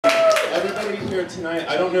here tonight.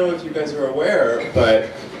 I don't know if you guys are aware, but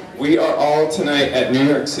we are all tonight at New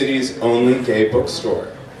York City's only gay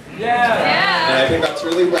bookstore. Yeah! And I think that's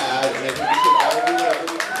really rad, and I think we should all do whatever we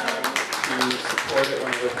can to support it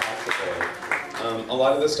whenever possible. A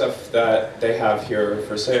lot of the stuff that they have here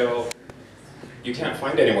for sale, you can't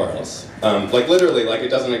find anywhere else. Like literally, like it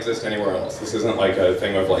doesn't exist anywhere else. This isn't like a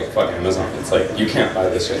thing of like, fuck Amazon. It's like, you can't buy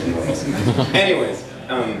this shit anywhere else. Anyways,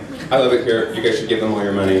 I love it here. You guys should give them all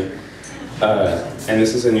your money. And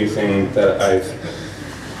this is a new thing that I've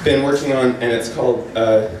been working on, and it's called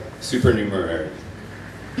supernumerary.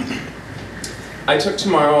 I took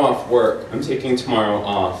tomorrow off work. I'm taking tomorrow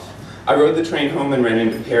off. I rode the train home and ran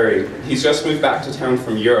into Perry. He's just moved back to town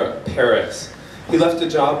from Europe, Paris. He left a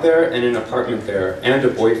job there and an apartment there, and a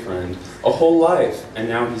boyfriend, a whole life, and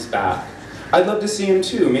now he's back. I'd love to see him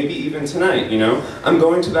too, maybe even tonight, you know? I'm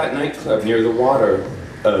going to that nightclub near the water.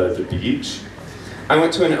 The beach? I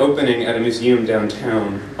went to an opening at a museum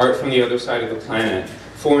downtown, Art from the Other Side of the Planet,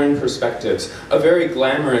 Foreign Perspectives, a very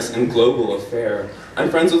glamorous and global affair. I'm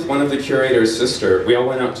friends with one of the curator's sister. We all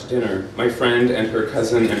went out to dinner, my friend and her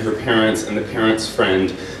cousin and her parents and the parents'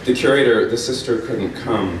 friend. The curator, the sister, couldn't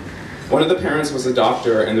come. One of the parents was a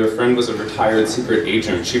doctor and their friend was a retired secret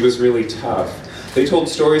agent. She was really tough. They told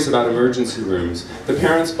stories about emergency rooms. The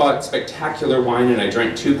parents bought spectacular wine and I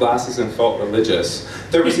drank 2 glasses and felt religious.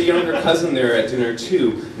 There was a younger cousin there at dinner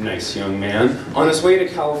too. Nice young man. On his way to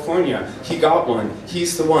California, he got one.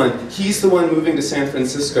 He's the one. He's the one moving to San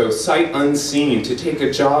Francisco, sight unseen, to take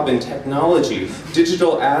a job in technology,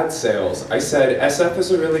 digital ad sales. I said, SF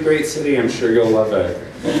is a really great city, I'm sure you'll love it.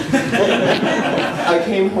 I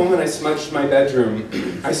came home and I smudged my bedroom.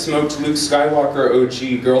 I smoked Luke Skywalker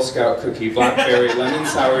OG, Girl Scout cookie, blackberry, lemon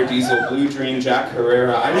sour diesel, blue dream, Jack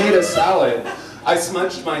Herrera. I made a salad. I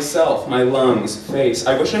smudged myself, my lungs, face.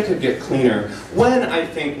 I wish I could get cleaner. When, I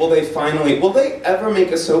think, will they ever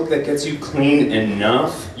make a soap that gets you clean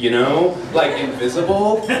enough, you know? Like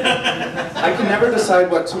invisible? I can never decide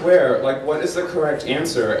what to wear. Like, what is the correct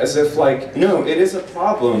answer? As if, like, no, it is a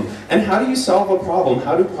problem. And how do you solve a problem?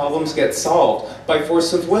 How do problems get solved? By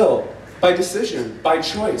force of will. By decision, by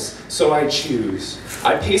choice, so I choose.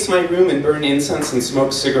 I pace my room and burn incense and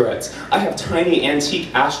smoke cigarettes. I have tiny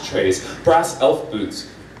antique ashtrays, brass elf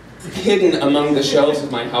boots, hidden among the shelves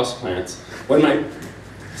of my houseplants. When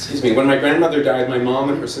my grandmother died, my mom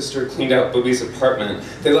and her sister cleaned out Bobby's apartment.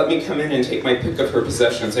 They let me come in and take my pick of her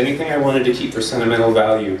possessions, anything I wanted to keep for sentimental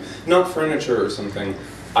value, not furniture or something.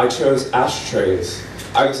 I chose ashtrays.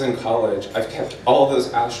 I was in college. I've kept all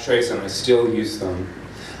those ashtrays and I still use them.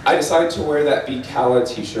 I decided to wear that Be Cala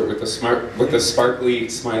t-shirt with the sparkly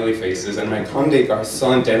smiley faces and my Comme des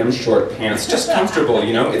Garçons denim short pants. Just comfortable,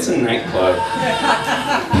 you know? It's a nightclub.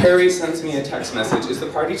 Harry sends me a text message. Is the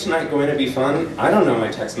party tonight going to be fun? I don't know my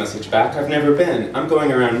text message back. I've never been. I'm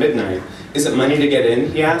going around midnight. Is it money to get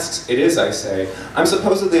in? He asks. It is, I say. I'm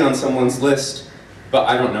supposedly on someone's list, but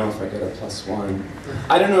I don't know if I get a +1.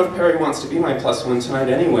 I don't know if Perry wants to be my +1 tonight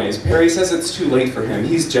anyways. Perry says it's too late for him.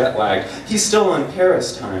 He's jet lagged. He's still on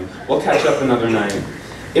Paris time. We'll catch up another night.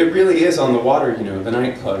 It really is on the water, you know, the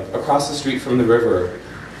nightclub, across the street from the river.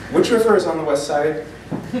 Which river is on the west side?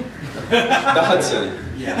 The Hudson.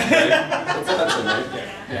 Yeah. Right? It's the Hudson, right?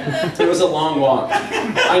 Yeah. It was a long walk.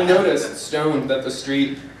 I noticed, stoned, that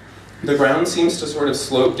the ground seems to sort of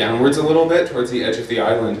slope downwards a little bit towards the edge of the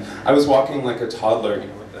island. I was walking like a toddler, you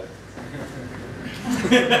know, like that.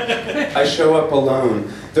 I show up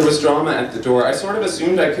alone. There was drama at the door. I sort of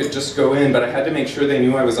assumed I could just go in, but I had to make sure they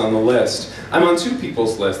knew I was on the list. I'm on 2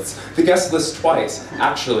 people's lists. The guest list twice.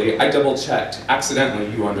 Actually, I double-checked. Accidentally,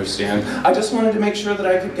 you understand. I just wanted to make sure that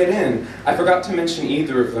I could get in. I forgot to mention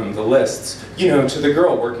either of them, the lists. You know, to the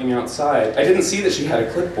girl working outside. I didn't see that she had a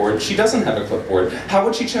clipboard. She doesn't have a clipboard. How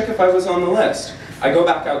would she check if I was on the list? I go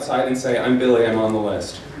back outside and say, I'm Billy, I'm on the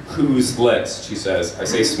list. Whose list? She says. I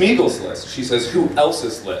say, Smeagol's list. She says, who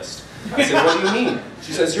else's list? I say, what do you mean?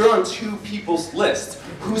 She says, you're on 2 people's lists.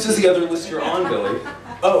 Whose is the other list you're on, Billy?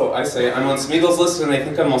 Oh, I say, I'm on Smeagol's list and I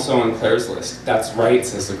think I'm also on Claire's list. That's right,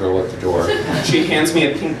 says the girl at the door. She hands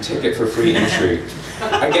me a pink ticket for free entry.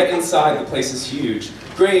 I get inside, the place is huge.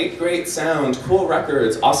 Great, great sound, cool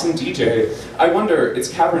records, awesome DJ. I wonder, it's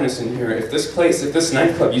cavernous in here, if this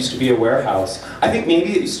nightclub used to be a warehouse. I think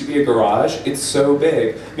maybe it used to be a garage. It's so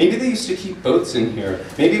big. Maybe they used to keep boats in here.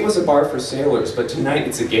 Maybe it was a bar for sailors, but tonight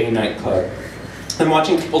it's a gay nightclub. I'm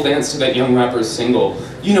watching people dance to that young rapper's single.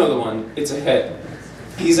 You know the one, it's a hit.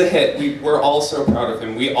 He's a hit. We're all so proud of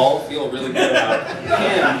him. We all feel really good about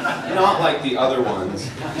him, not like the other ones.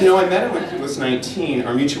 You know, I met him when he was 19.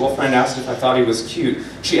 Our mutual friend asked if I thought he was cute.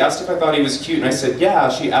 She asked if I thought he was cute, and I said, yeah.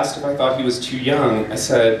 She asked if I thought he was too young. I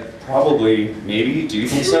said, Probably, maybe, do you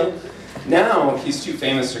think so? Now, he's too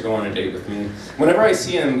famous to go on a date with me. Whenever I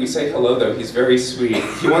see him, we say hello though, he's very sweet.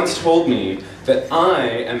 He once told me that I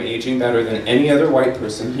am aging better than any other white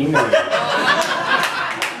person he knows.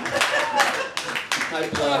 I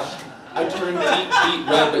blushed. I turned deep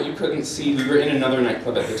red, but you couldn't see. We were in another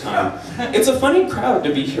nightclub at the time. It's a funny crowd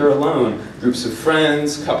to be here alone. Groups of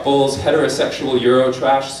friends, couples, heterosexual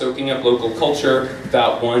Eurotrash soaking up local culture.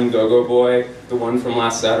 That one go-go boy, the one from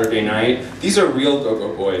last Saturday night. These are real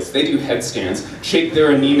go-go boys. They do headstands, shake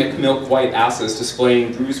their anemic milk-white asses,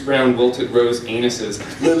 displaying bruised brown wilted rose anuses,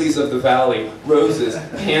 lilies of the valley, roses,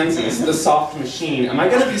 pansies, the soft machine. Am I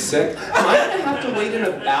gonna be sick? Am I gonna have to wait in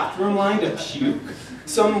a bathroom line to puke?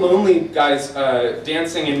 Some lonely guys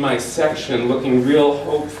dancing in my section looking real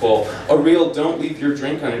hopeful, a real don't leave your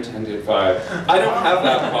drink unattended vibe. I don't have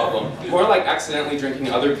that problem, more like accidentally drinking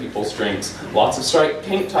other people's drinks. Lots of striped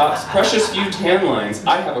pink tops, precious few tan lines.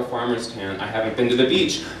 I have a farmer's tan. I haven't been to the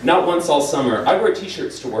beach, not once all summer. I wear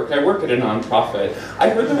t-shirts to work. I work at a non-profit. I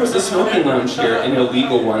heard there was a smoking lounge here, an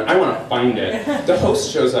illegal one. I want to find it. The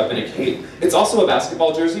host shows up in a cape. It's also a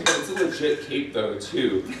basketball jersey, but it's a legit cape though,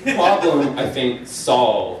 too. Problem, I think, solved.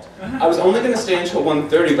 I was only going to stay until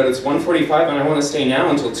 1:30, but it's 1:45 and I want to stay now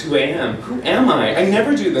until 2 a.m. Who am I? I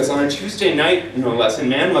never do this on a Tuesday night, no less in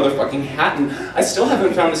man motherfucking Hatton. I still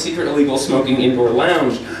haven't found a secret illegal smoking indoor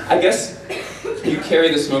lounge. I guess you carry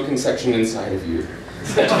the smoking section inside of you.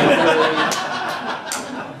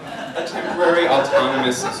 A temporary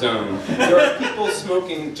autonomous zone. There are people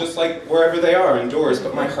smoking just like wherever they are, indoors,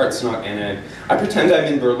 but my heart's not in it. I pretend I'm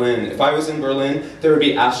in Berlin. If I was in Berlin, there would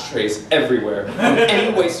be ashtrays everywhere, on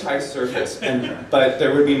any waist-high surface, but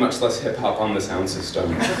there would be much less hip-hop on the sound system.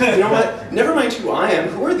 You know what? Never mind who I am.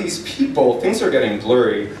 Who are these people? Things are getting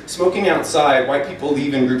blurry. Smoking outside, white people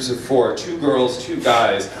leave in groups of 4, 2 girls, 2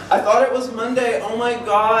 guys. I thought it was Monday, oh my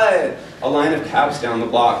god! A line of cabs down the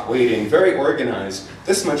block, waiting, very organized.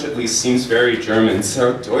 This much at least seems very German,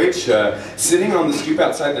 so Deutsche. Sitting on the stoop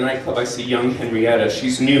outside the nightclub, I see young Henrietta.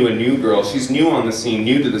 She's new, a new girl. She's new on the scene,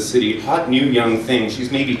 new to the city, hot new young thing.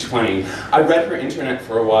 She's maybe 20. I read her internet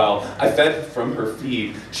for a while. I fed from her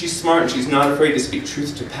feed. She's smart and she's not afraid to speak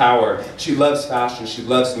truth to power. She loves fashion, she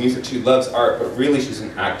loves music, she loves art, but really she's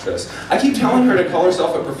an actress. I keep telling her to call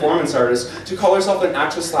herself a performance artist, to call herself an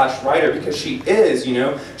actress/writer, because she is, you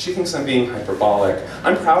know. She thinks I'm being hyperbolic.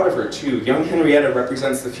 I'm proud of her too. Young Henrietta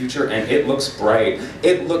represents the future and it looks bright.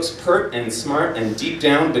 It looks pert and smart, and deep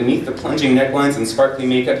down beneath the plunging necklines and sparkly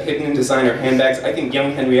makeup hidden in designer handbags, I think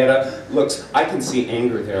young Henrietta looks, I can see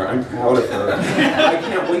anger there. I'm proud of her. I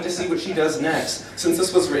can't wait to see what she does next. Since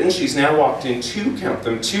this was written, she's now walked in 2, count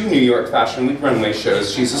them, 2 New York Fashion Week runway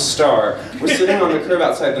shows. She's a star. We're sitting on the curb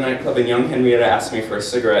outside the nightclub and young Henrietta asks me for a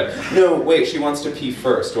cigarette. No, wait, she wants to pee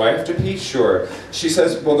first. Do I have to pee? Sure. She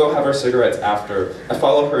says we'll go have our cigarettes after. I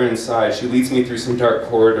follow her inside. She leads me through some dark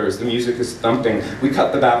corridors. The music is thumping. We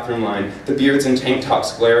cut the bathroom line. The beards and tank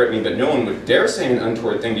tops glare at me, but no one would dare say an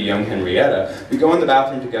untoward thing to young Henrietta. We go in the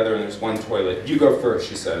bathroom together and there's one toilet. You go first,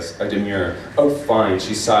 she says. I demur. Oh, fine,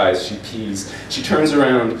 she sighs. She pees. She turns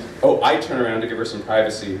around. Oh, I turn around to give her some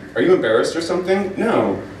privacy. Are you embarrassed or something?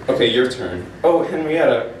 No. Okay, your turn. Oh,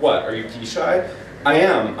 Henrietta, what? Are you pee shy? I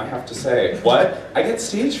am, I have to say. What? I get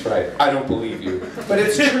stage fright. I don't believe you. But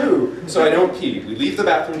it's true, so I don't pee. We leave the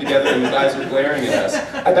bathroom together and the guys are glaring at us.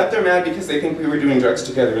 I bet they're mad because they think we were doing drugs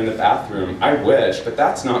together in the bathroom. I wish, but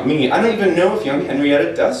that's not me. I don't even know if young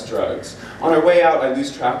Henrietta does drugs. On our way out, I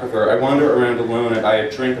lose track of her. I wander around alone. I buy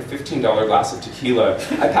a drink, a $15 glass of tequila.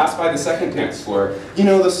 I pass by the second dance floor. You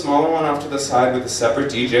know, the smaller one off to the side with the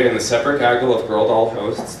separate DJ and the separate gaggle of girl doll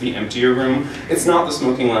hosts, the emptier room. It's not the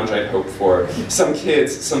smoking lounge I'd hoped for. Some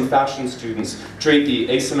kids, some fashion students, drapey,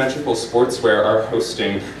 asymmetrical sportswear are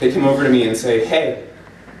hosting. They come over to me and say, hey,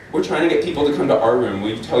 we're trying to get people to come to our room. Will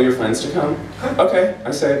you tell your friends to come? Okay, I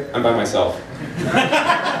say, I'm by myself.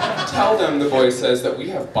 Tell them, the boy says, that we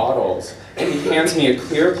have bottles. And he hands me a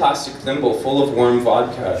clear plastic thimble full of warm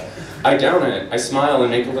vodka. I down it, I smile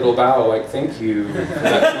and make a little bow like, thank you for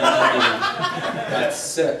that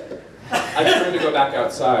sip. I turn to go back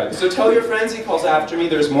outside. So tell your friends, he calls after me,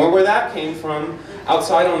 there's more where that came from.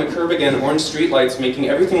 Outside on the curb again, orange streetlights making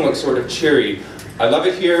everything look sort of cheery. I love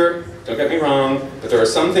it here, don't get me wrong, but there are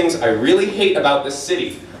some things I really hate about this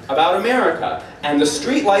city, about America, and the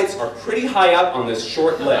streetlights are pretty high up on this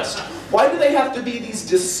short list. Why do they have to be these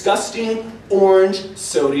disgusting orange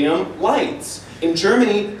sodium lights? In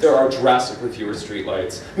Germany, there are drastically fewer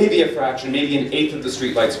streetlights. Maybe a fraction, maybe an eighth of the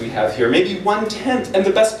streetlights we have here, maybe 1/10. And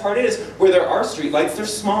the best part is, where there are streetlights, they're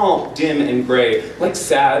small, dim, and gray, like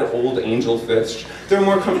sad old angelfish. They're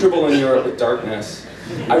more comfortable in Europe with darkness.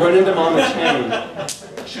 I run into Mama Chang.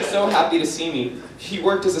 She's so happy to see me. He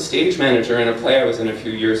worked as a stage manager in a play I was in a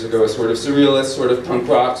few years ago, a sort of surrealist, sort of punk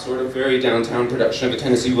rock, sort of very downtown production of a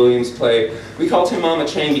Tennessee Williams play. We called him Mama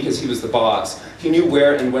Chang because he was the boss. He knew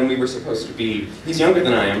where and when we were supposed to be. He's younger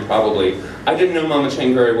than I am, probably. I didn't know Mama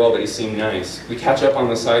Chang very well, but he seemed nice. We catch up on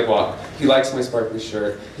the sidewalk. He likes my sparkly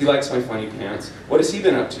shirt. He likes my funny pants. What has he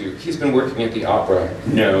been up to? He's been working at the opera.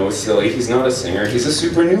 No, silly, he's not a singer. He's a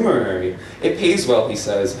supernumerary. It pays well, he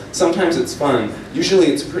says. Sometimes it's fun. Usually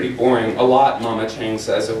it's pretty boring. A lot, Mama Chang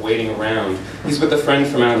says, of waiting around. He's with a friend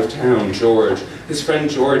from out of town, George. His friend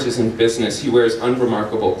George is in business. He wears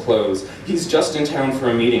unremarkable clothes. He's just in town for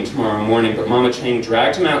a meeting tomorrow morning, but Mama Chang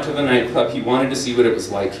dragged him out to the nightclub. He wanted to see what it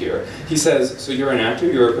was like here. He says, so you're an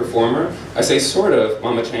actor? You're a performer? I say, sort of.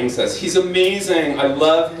 Mama Chang says, he's amazing. I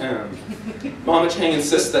love him. Mama Chang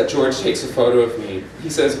insists that George takes a photo of me. He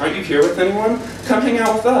says, aren't you here with anyone? Come hang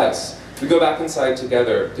out with us. We go back inside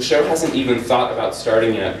together. The show hasn't even thought about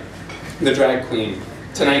starting yet. The drag queen,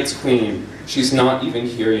 tonight's queen. She's not even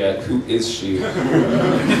here yet. Who is she?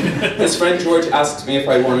 His friend George asks me if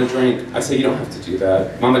I want a drink. I say, you don't have to do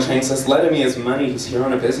that. Mama Chang says, let him, he has money. He's here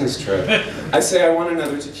on a business trip. I say, I want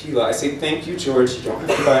another tequila. I say, thank you, George. You don't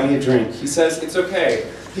have to buy me a drink. He says, it's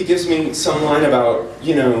okay. He gives me some line about,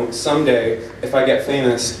 you know, someday, if I get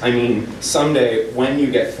famous, I mean, someday, when you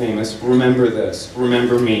get famous, remember this,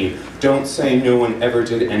 remember me. Don't say no one ever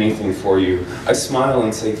did anything for you. I smile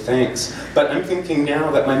and say thanks, but I'm thinking now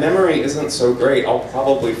that my memory isn't so great, I'll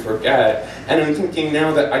probably forget, and I'm thinking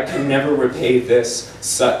now that I can never repay this,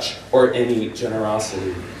 such, or any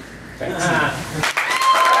generosity. Thanks.